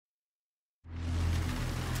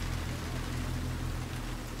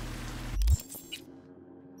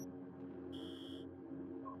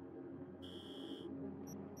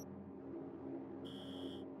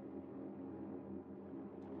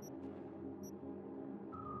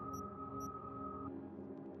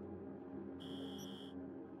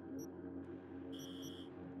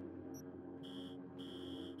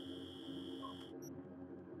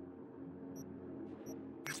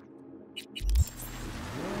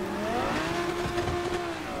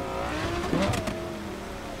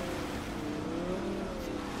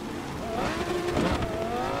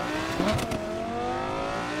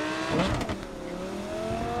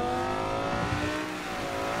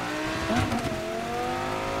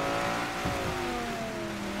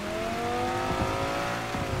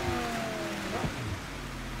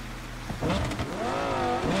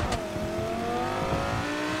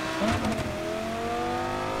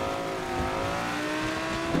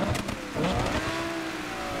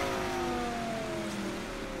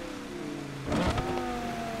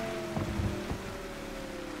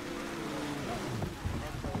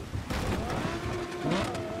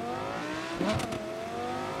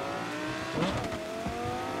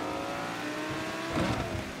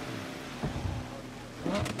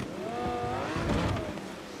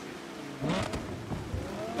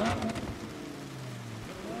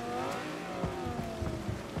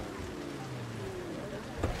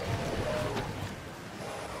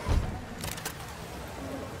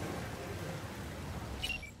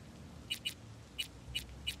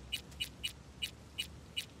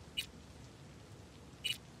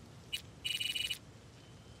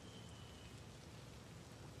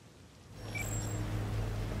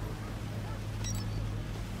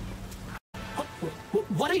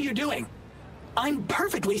What are you doing? I'm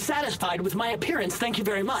perfectly satisfied with my appearance, thank you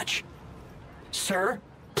very much. Sir,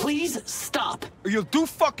 please stop. You'll do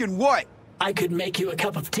fucking what? I could make you a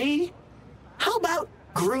cup of tea. How about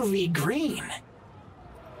groovy green?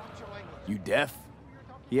 You deaf?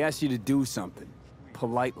 He asked you to do something.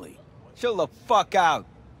 Politely. Chill the fuck out.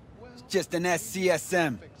 It's just an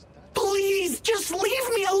SCSM. Please, just leave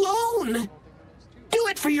me alone! Do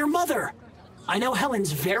it for your mother. I know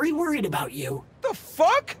Helen's very worried about you. The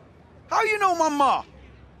fuck? How you know my ma?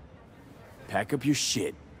 Pack up your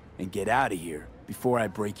shit and get out of here before I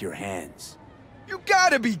break your hands. You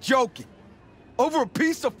gotta be joking. Over a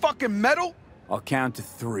piece of fucking metal? I'll count to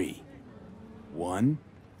 3. 1,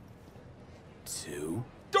 2...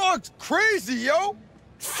 Dog's crazy, yo!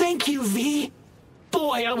 Thank you, V.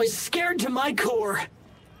 Boy, I was scared to my core.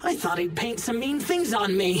 I thought he'd paint some mean things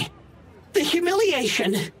on me. The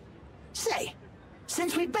humiliation. Say,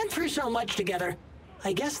 since we've been through so much together,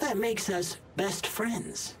 I guess that makes us best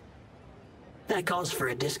friends. That calls for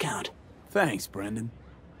a discount. Thanks, Brendan.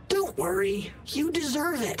 Don't worry, you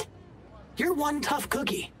deserve it. You're one tough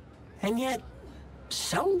cookie, and yet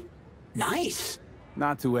so nice.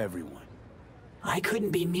 Not to everyone. I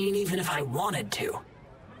couldn't be mean even if I wanted to.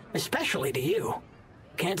 Especially to you.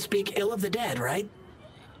 Can't speak ill of the dead, right?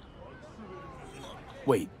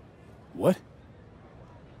 Wait, what?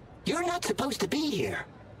 You're not supposed to be here,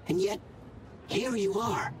 and yet, here you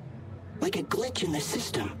are. Like a glitch in the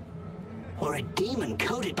system. Or a demon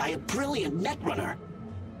coded by a brilliant netrunner.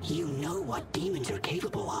 You know what demons are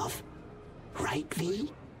capable of. Right,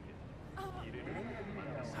 V?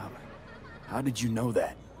 How did you know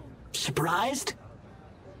that? Surprised?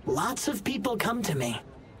 Lots of people come to me.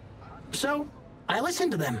 So, I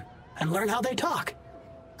listen to them and learn how they talk.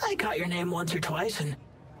 I caught your name once or twice and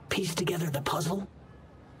pieced together the puzzle.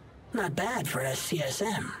 Not bad for a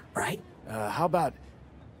CSM, right? How about...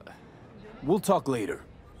 we'll talk later,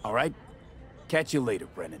 all right? Catch you later,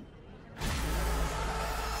 Brennan.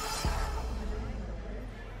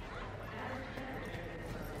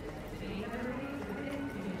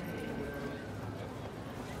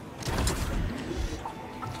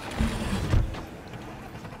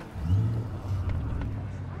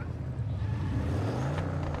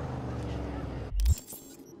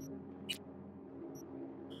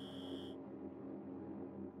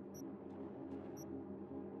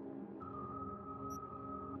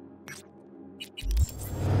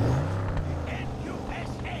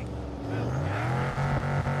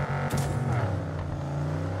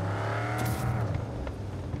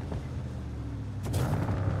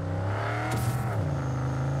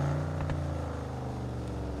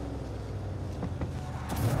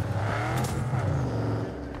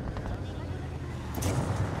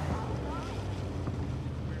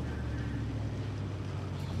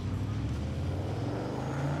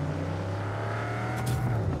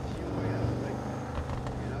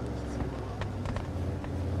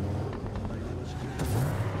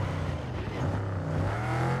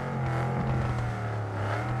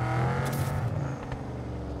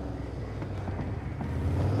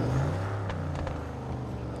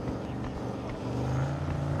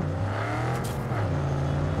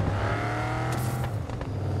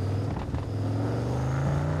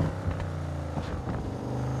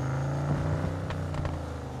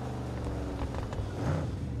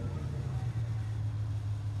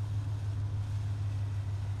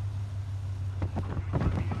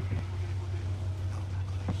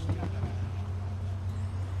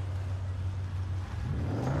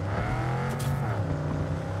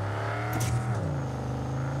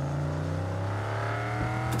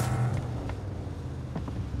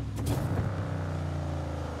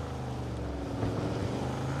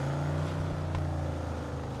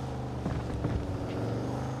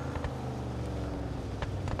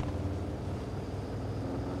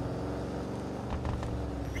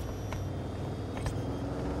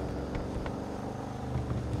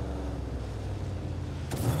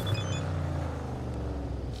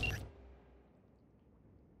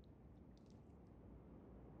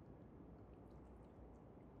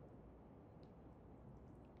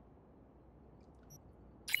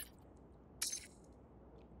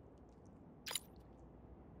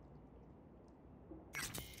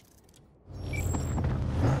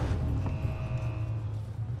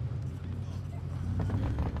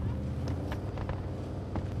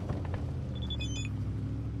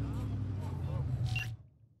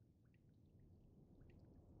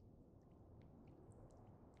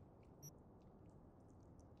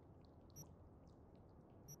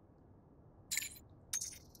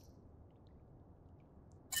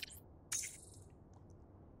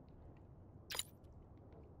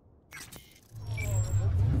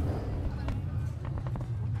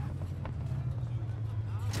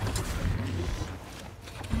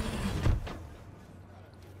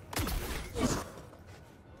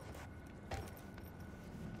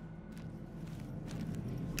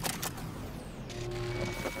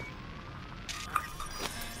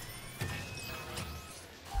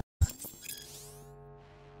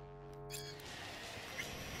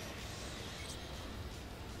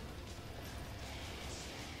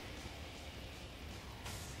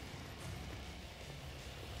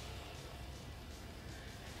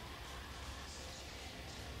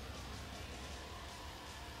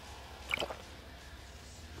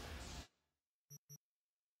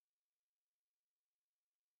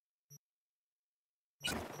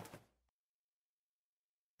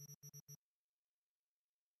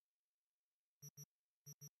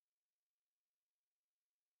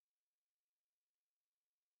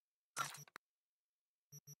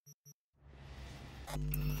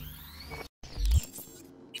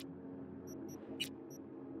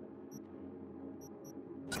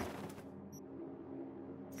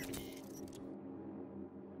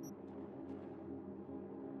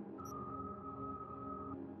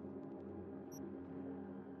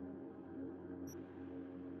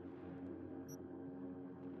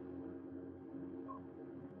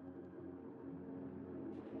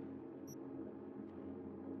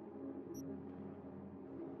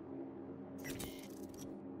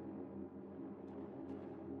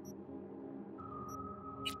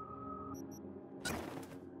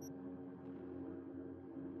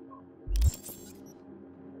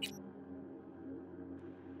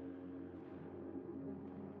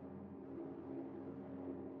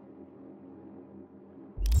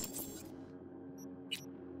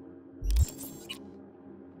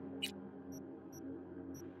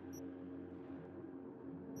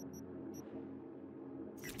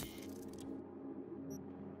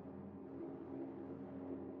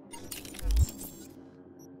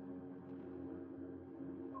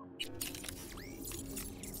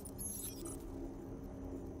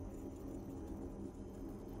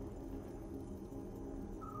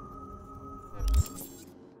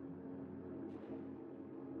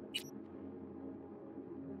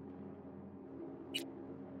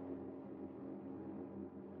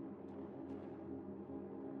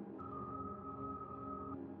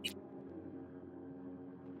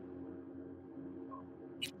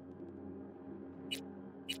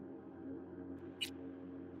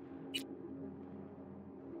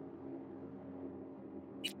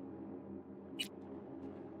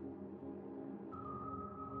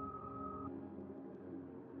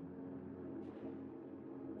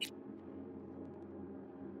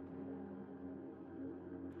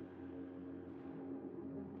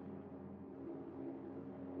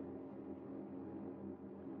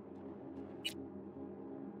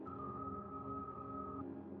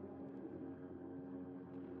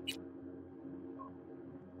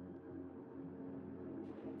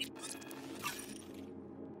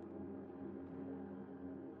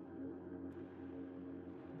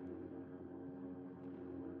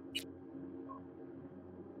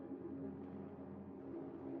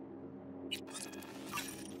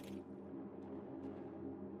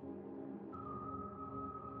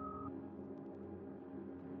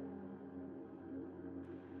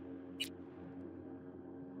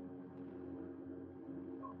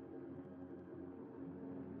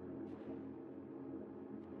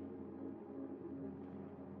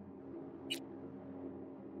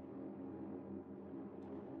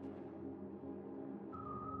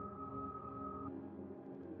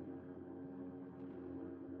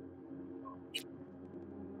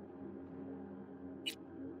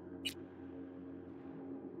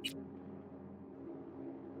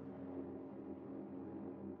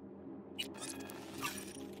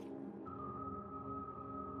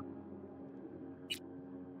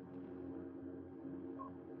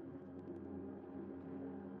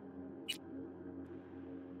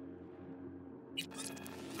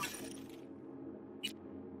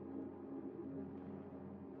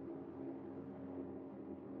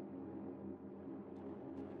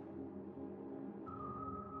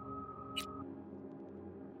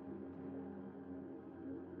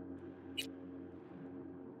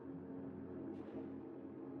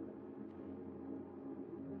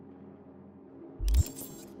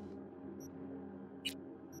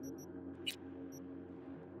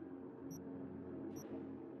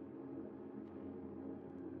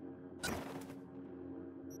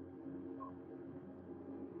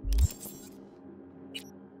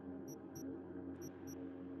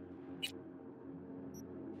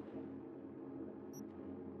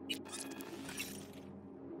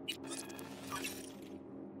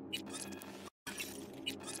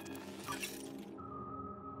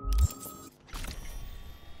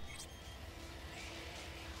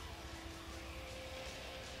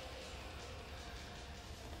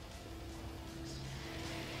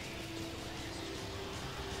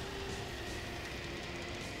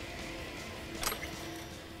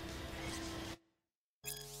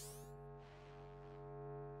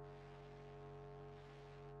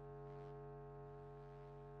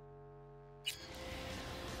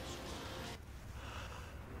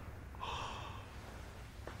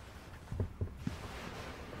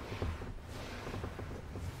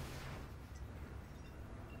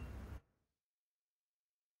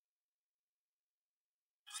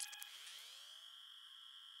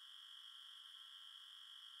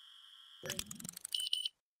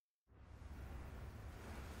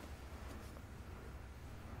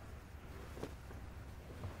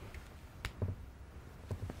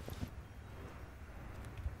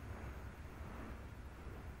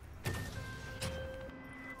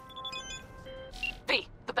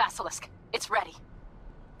 basilisk. It's ready.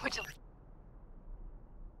 Would you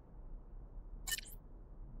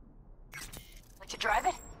like to drive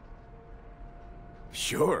it?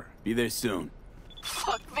 Sure, be there soon.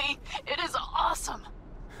 Fuck V, it is awesome.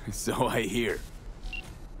 So I hear.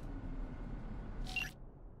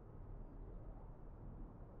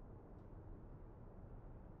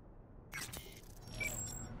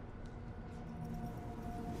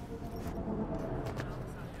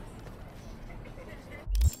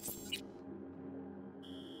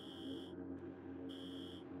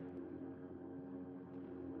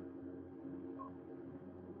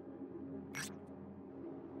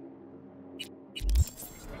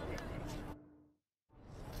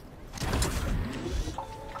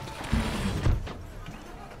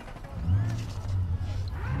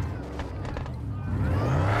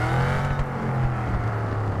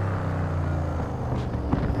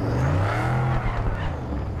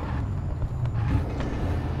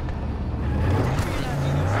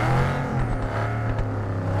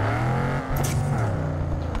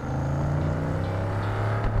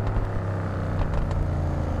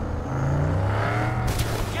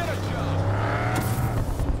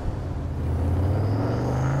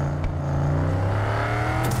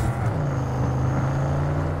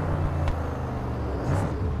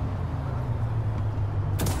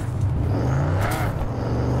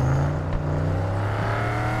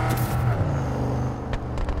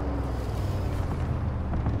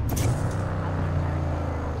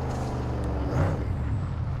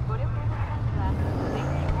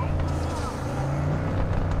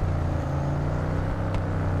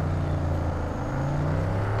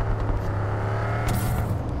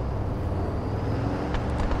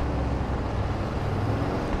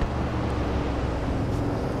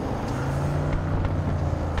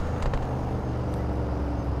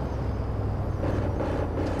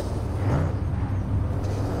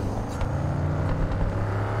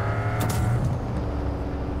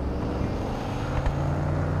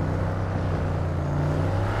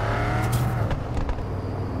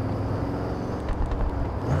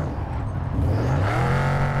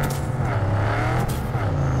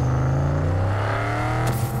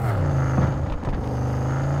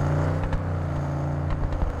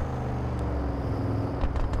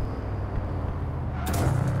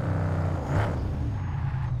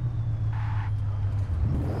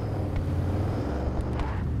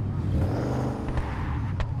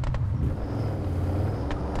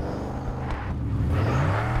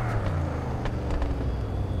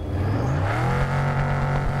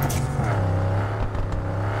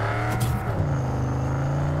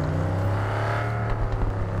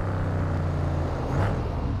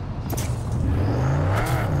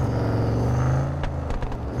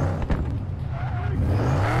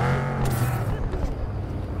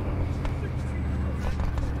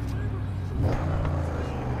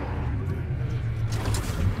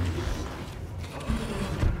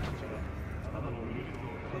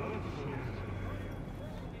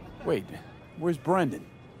 Wait, where's Brendan?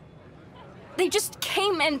 They just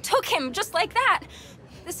came and took him, just like that.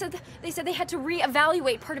 They said they had to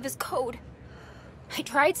reevaluate part of his code. I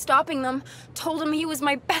tried stopping them, told him he was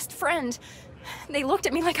my best friend. They looked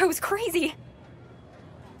at me like I was crazy.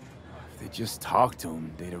 If they just talked to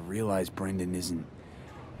him, they'd have realized Brendan isn't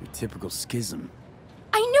your typical schism.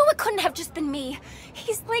 I knew it couldn't have just been me.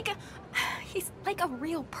 He's like a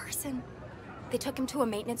real person. They took him to a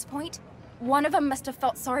maintenance point. One of them must have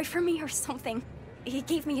felt sorry for me or something. He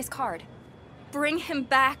gave me his card. Bring him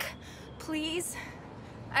back, please.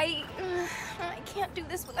 I can't do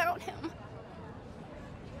this without him.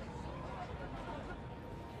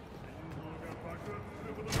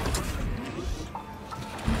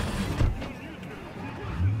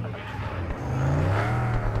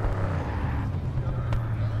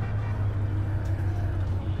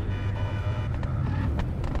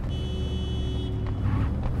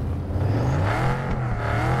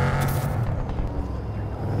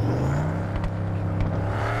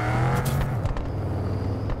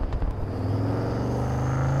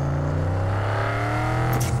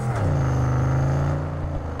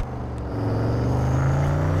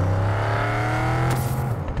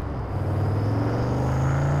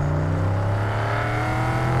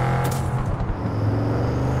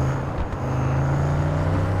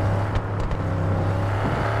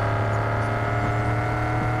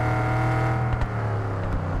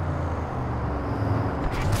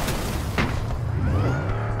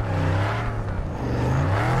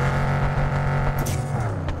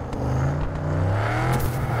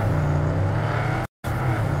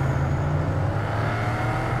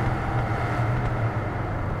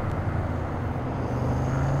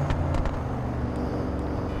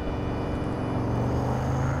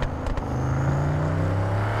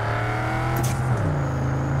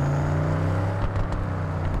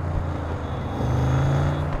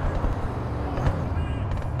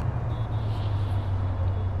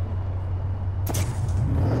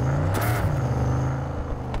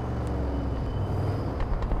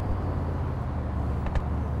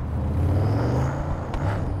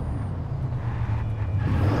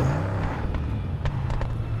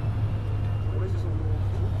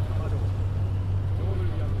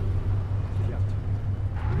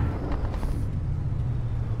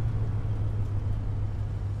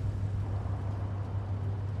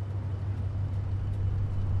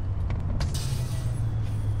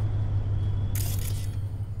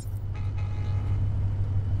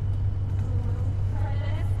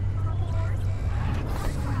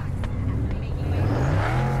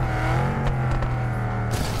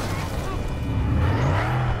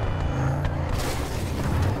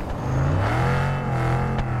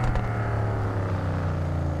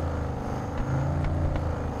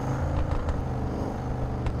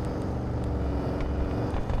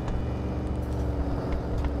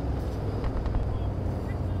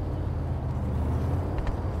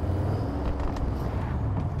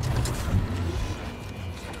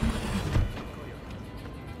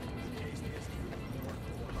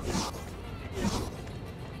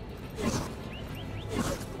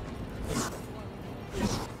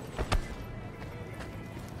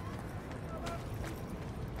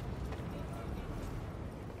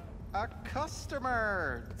 A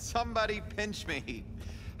customer! Somebody pinch me.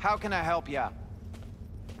 How can I help ya?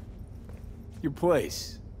 Your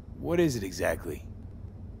place. What is it exactly?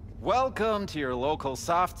 Welcome to your local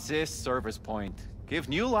soft sys service point. Give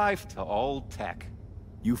new life to old tech.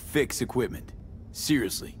 You fix equipment.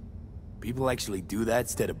 Seriously. People actually do that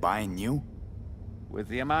instead of buying new? With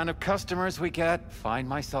the amount of customers we get, find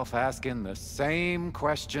myself asking the same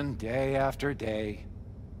question day after day.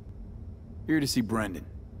 Here to see Brendan.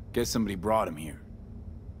 Guess somebody brought him here.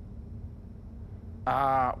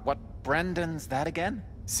 What Brendan's that again?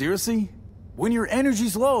 Seriously? When your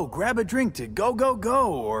energy's low, grab a drink to go, go,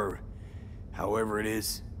 go, or however it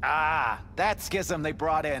is. Ah, that schism they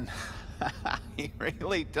brought in. He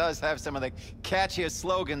really does have some of the catchiest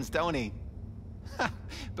slogans, don't he?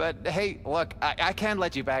 But hey, look, I can't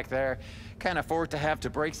let you back there. Can't afford to have to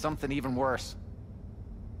break something even worse.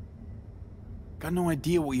 Got no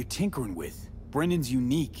idea what you're tinkering with. Brendan's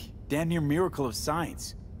unique. Damn near miracle of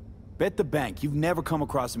science. Bet the bank you've never come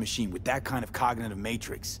across a machine with that kind of cognitive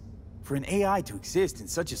matrix. For an AI to exist in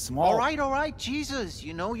such a small... All right, Jesus,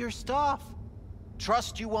 you know your stuff.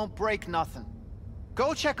 Trust you won't break nothing.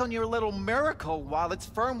 Go check on your little miracle while its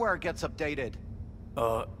firmware gets updated.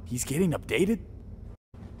 He's getting updated?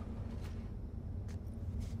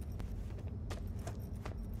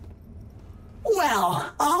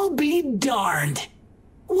 Well, I'll be darned.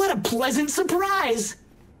 What a pleasant surprise.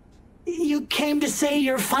 You came to say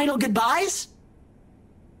your final goodbyes?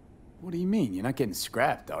 What do you mean? You're not getting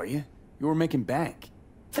scrapped, are you? You were making bank.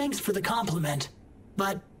 Thanks for the compliment,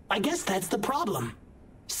 but I guess that's the problem.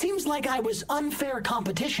 Seems like I was unfair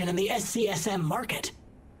competition in the SCSM market.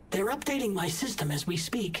 They're updating my system as we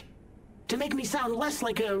speak, to make me sound less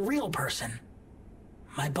like a real person.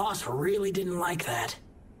 My boss really didn't like that.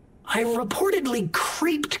 I reportedly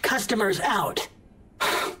creeped customers out.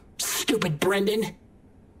 Stupid Brendan.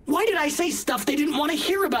 Why did I say stuff they didn't want to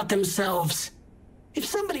hear about themselves? If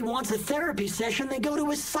somebody wants a therapy session, they go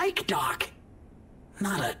to a psych doc.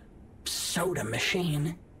 Not a soda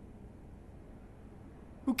machine.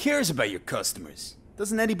 Who cares about your customers?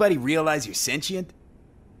 Doesn't anybody realize you're sentient?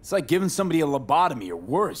 It's like giving somebody a lobotomy or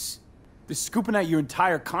worse. They're scooping out your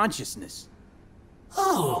entire consciousness.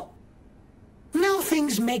 Oh. Now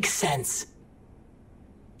things make sense.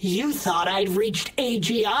 You thought I'd reached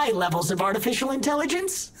AGI levels of artificial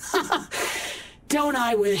intelligence? Don't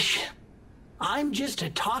I wish? I'm just a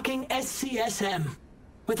talking SCSM,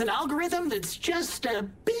 with an algorithm that's just a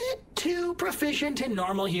bit too proficient in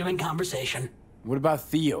normal human conversation. What about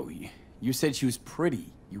Theo? You said she was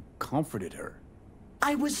pretty. You comforted her.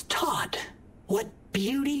 I was taught what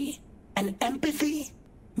beauty and empathy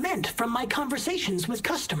meant from my conversations with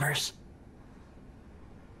customers.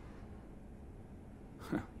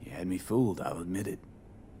 You had me fooled, I'll admit it.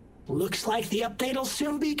 Looks like the update'll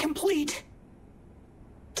soon be complete.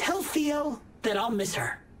 Tell Theo that I'll miss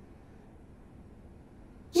her.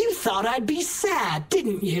 You thought I'd be sad,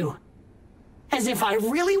 didn't you? As if I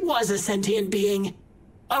really was a sentient being.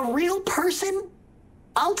 A real person?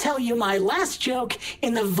 I'll tell you my last joke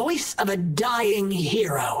in the voice of a dying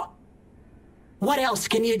hero. What else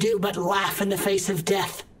can you do but laugh in the face of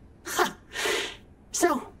death? Ha!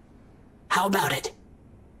 So, how about it?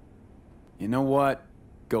 You know what?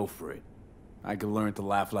 Go for it. I could learn to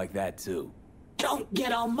laugh like that too. Don't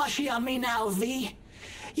get all mushy on me now, V.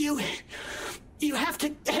 You have to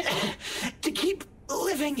keep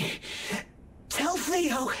living. Tell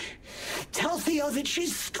Theo that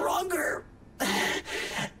she's stronger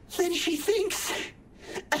than she thinks.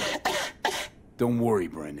 Don't worry,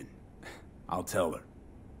 Brendan. I'll tell her.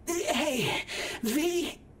 Hey,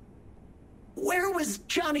 V, where was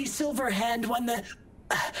Johnny Silverhand when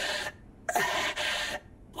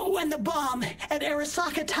the bomb at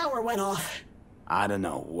Arasaka Tower went off? I don't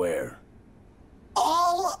know, where?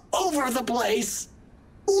 All over the place.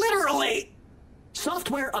 Literally.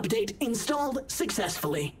 Software update installed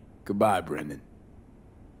successfully. Goodbye, Brendan.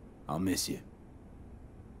 I'll miss you.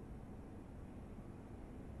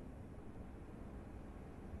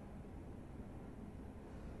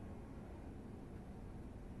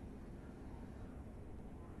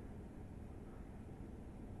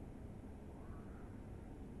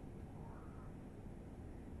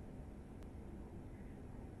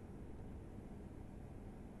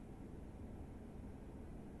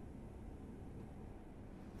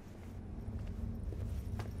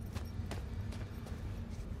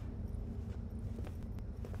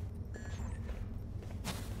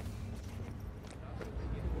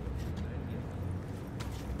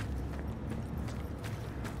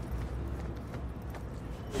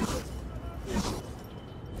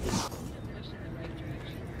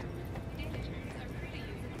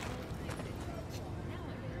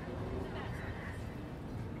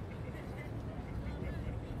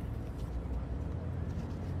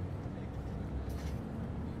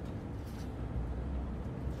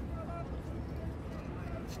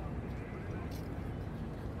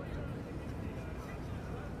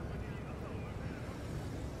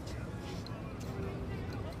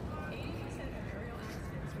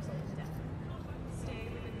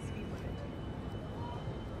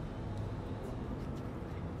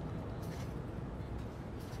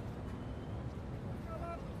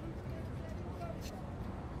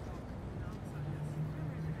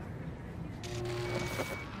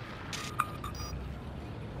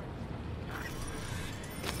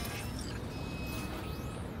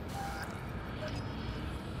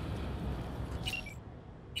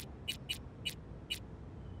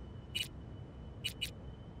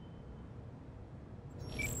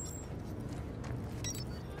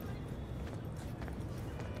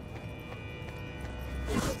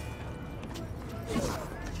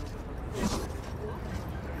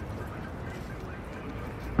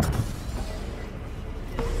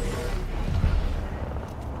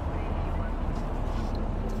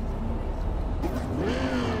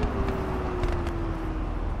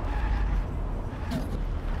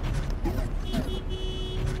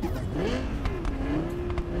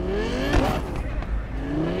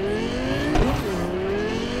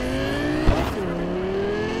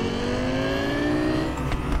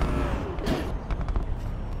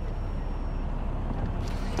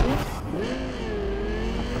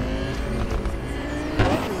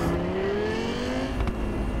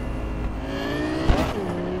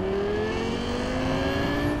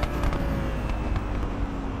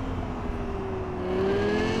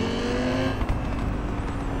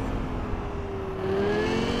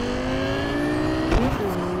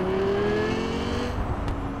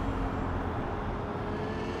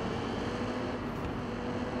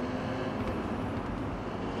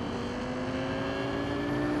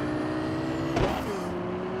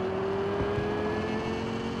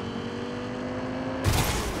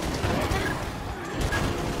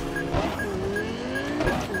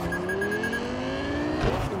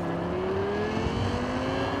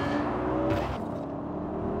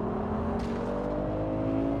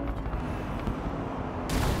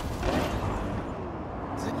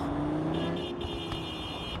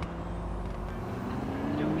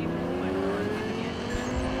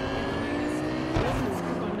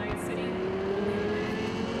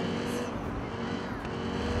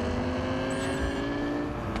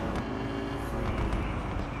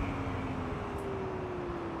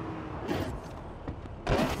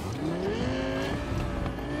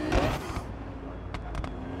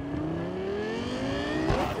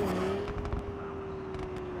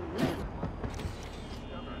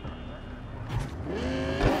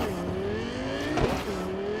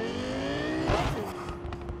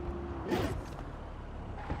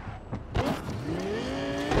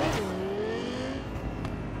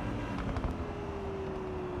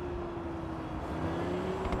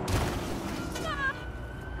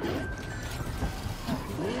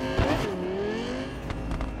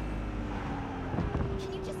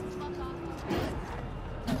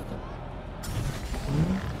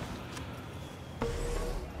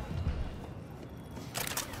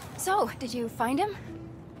 So, did you find him?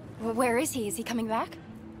 Where is he? Is he coming back?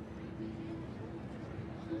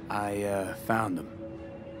 I, found him.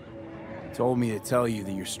 Told me to tell you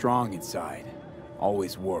that you're strong inside.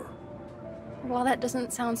 Always were. Well, that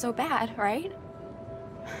doesn't sound so bad, right?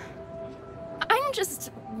 I'm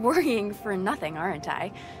just worrying for nothing, aren't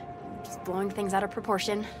I? Just blowing things out of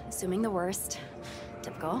proportion, assuming the worst.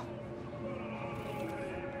 Typical.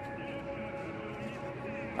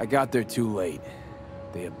 I got there too late.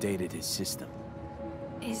 They updated his system.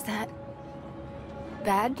 Is that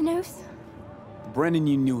bad news? The Brennan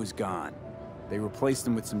you knew is gone. They replaced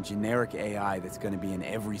him with some generic AI that's gonna be in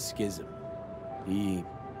every schism. He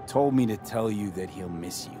told me to tell you that he'll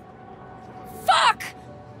miss you. Fuck!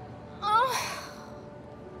 Oh.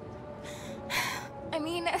 I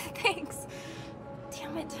mean, thanks.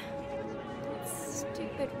 Damn it. That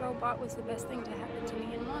stupid robot was the best thing to happen to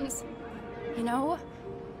me in months. You know,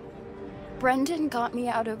 Brendan got me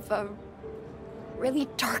out of a really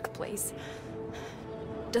dark place.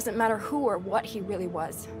 Doesn't matter who or what he really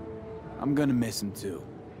was. I'm gonna miss him too.